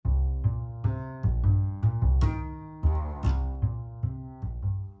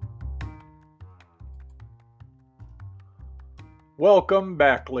Welcome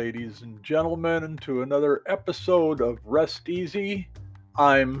back, ladies and gentlemen, to another episode of Rest Easy.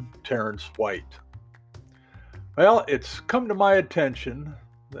 I'm Terrence White. Well, it's come to my attention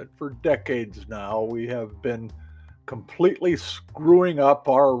that for decades now we have been completely screwing up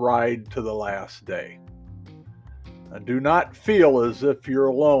our ride to the last day. And do not feel as if you're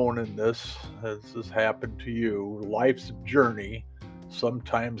alone in this, as has happened to you. Life's journey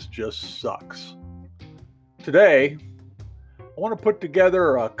sometimes just sucks. Today, I want to put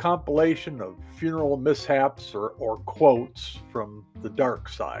together a compilation of funeral mishaps or quotes from the dark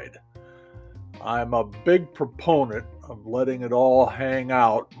side. I'm a big proponent of letting it all hang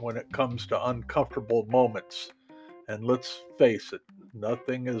out when it comes to uncomfortable moments. And let's face it,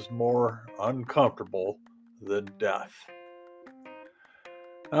 nothing is more uncomfortable than death.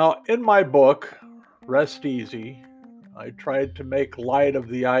 Now, in my book, Rest Easy, I tried to make light of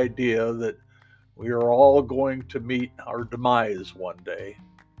the idea that we are all going to meet our demise one day.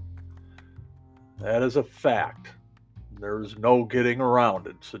 That is a fact. There's no getting around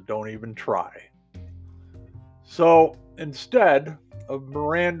it, so don't even try. So instead of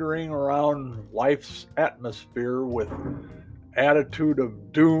meandering around life's atmosphere with attitude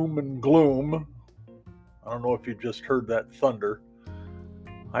of doom and gloom, I don't know if you just heard that thunder,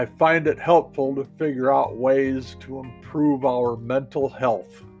 I find it helpful to figure out ways to improve our mental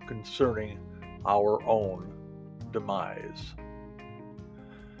health concerning our own demise.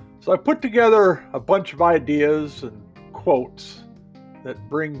 So I put together a bunch of ideas and quotes that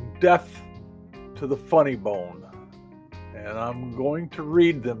bring death to the funny bone, and I'm going to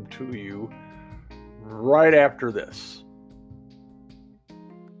read them to you right after this.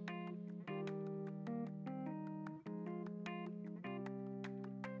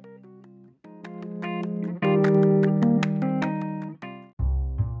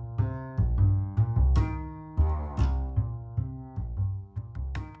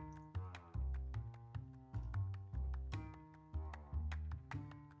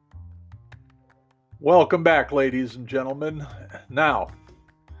 Welcome back, ladies and gentlemen. Now,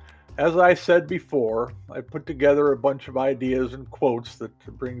 as I said before, I put together a bunch of ideas and quotes that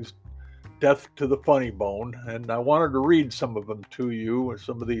brings death to the funny bone, and I wanted to read some of them to you,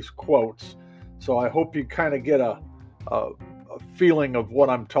 some of these quotes, so I hope you kind of get a feeling of what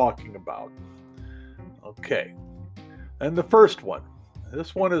I'm talking about. Okay, and the first one,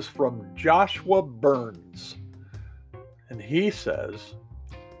 this one is from Joshua Burns, and he says,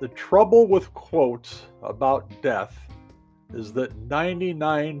 "The trouble with quotes about death is that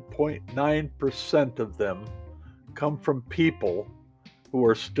 99.9% of them come from people who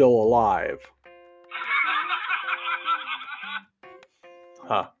are still alive."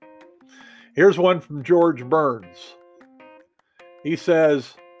 Huh. Here's one from George Burns. He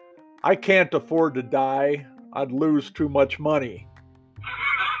says, "I can't afford to die. I'd lose too much money."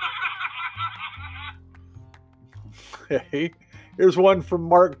 Okay. Here's one from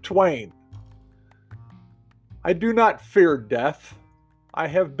Mark Twain. "I do not fear death. I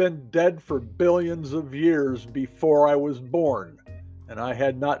have been dead for billions of years before I was born, and I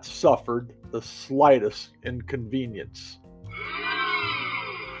had not suffered the slightest inconvenience."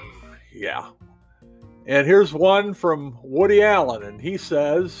 Yeah. And here's one from Woody Allen, and he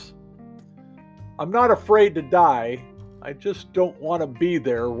says, "I'm not afraid to die. I just don't want to be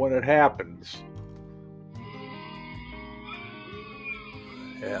there when it happens."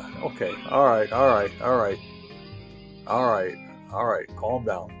 Yeah, okay. All right. Calm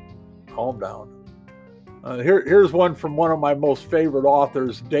down. Calm down. Here's one from one of my most favorite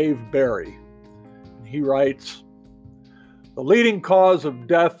authors, Dave Barry. He writes, "The leading cause of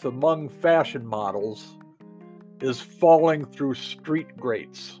death among fashion models is falling through street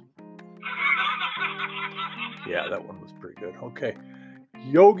grates." Yeah, that one was pretty good. Okay.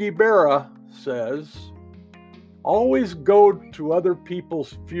 Yogi Berra says, "Always go to other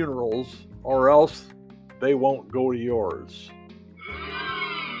people's funerals or else they won't go to yours."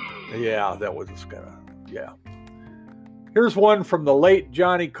 Yeah, that was kind of, yeah. Here's one from the late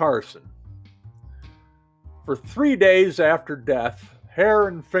Johnny Carson. "For 3 days after death, hair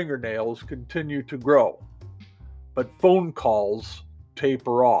and fingernails continue to grow, but phone calls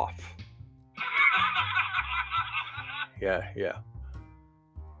taper off." Yeah.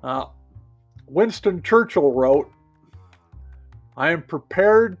 Winston Churchill wrote, "I am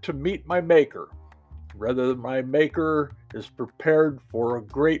prepared to meet my maker. Whether my maker is prepared for a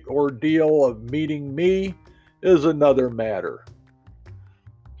great ordeal of meeting me is another matter."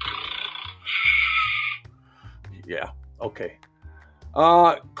 Yeah, okay.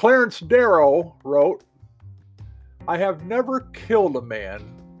 Clarence Darrow wrote, "I have never killed a man,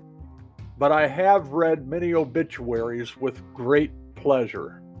 but I have read many obituaries with great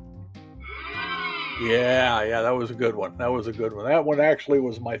pleasure. Yeah, that was a good one. That was a good one. That one actually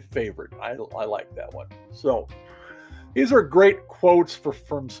was my favorite. I like that one. So these are great quotes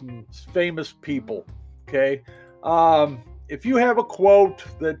from some famous people. Okay. If you have a quote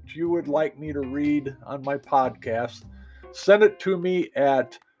that you would like me to read on my podcast, send it to me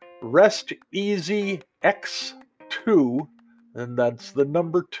at resteasyx2, and that's the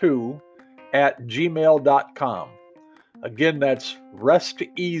number 2, at gmail.com. Again, that's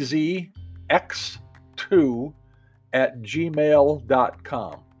resteasyx2 at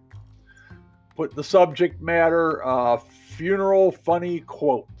gmail.com. Put the subject matter, funeral funny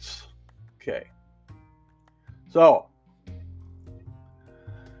quotes. Okay. So,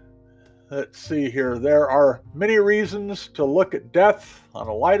 let's see here. There are many reasons to look at death on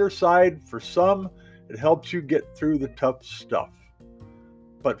a lighter side. For some, it helps you get through the tough stuff.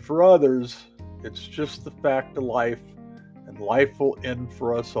 But for others, it's just the fact of life, and life will end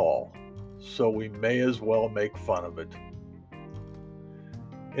for us all. So we may as well make fun of it.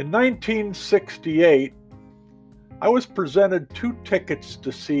 In 1968, I was presented 2 tickets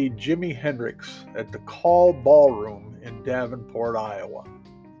to see Jimi Hendrix at the Call Ballroom in Davenport, Iowa.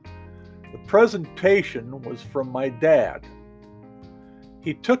 The presentation was from my dad.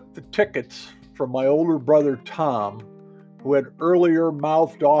 He took the tickets from my older brother Tom, who had earlier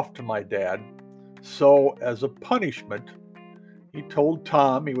mouthed off to my dad. So, as a punishment, he told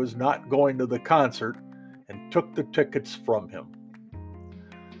Tom he was not going to the concert and took the tickets from him.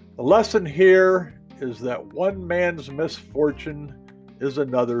 The lesson here is that one man's misfortune is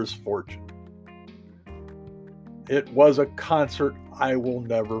another's fortune. It was a concert I will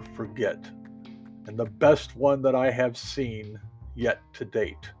never forget, and the best one that I have seen yet to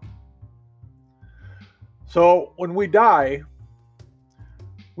date. So when we die,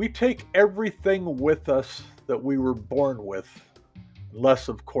 we take everything with us that we were born with, unless,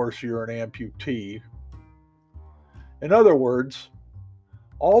 of course, you're an amputee. In other words,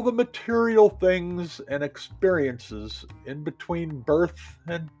 all the material things and experiences in between birth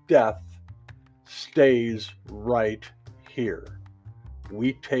and death stays right here.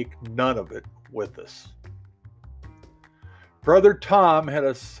 We take none of it with us. Brother Tom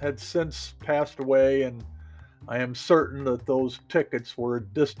had since passed away, and I am certain that those tickets were a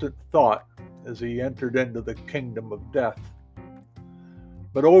distant thought as he entered into the kingdom of death.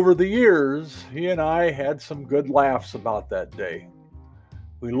 But over the years, he and I had some good laughs about that day.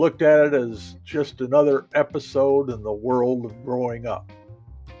 We looked at it as just another episode in the world of growing up.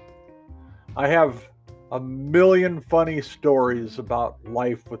 I have a million funny stories about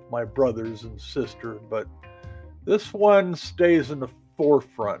life with my brothers and sister, but this one stays in the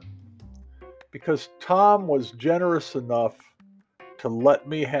forefront because Tom was generous enough to let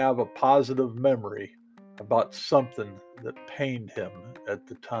me have a positive memory about something that pained him at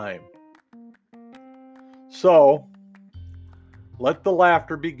the time. So, let the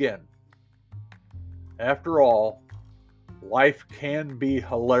laughter begin. After all, life can be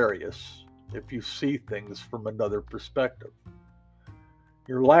hilarious if you see things from another perspective.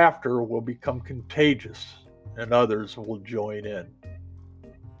 Your laughter will become contagious and others will join in.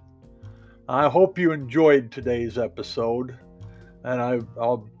 I hope you enjoyed today's episode, and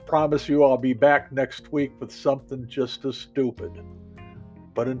I'll promise you I'll be back next week with something just as stupid.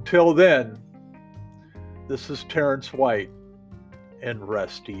 But until then, this is Terrence White, and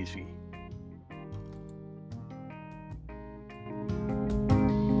rest easy.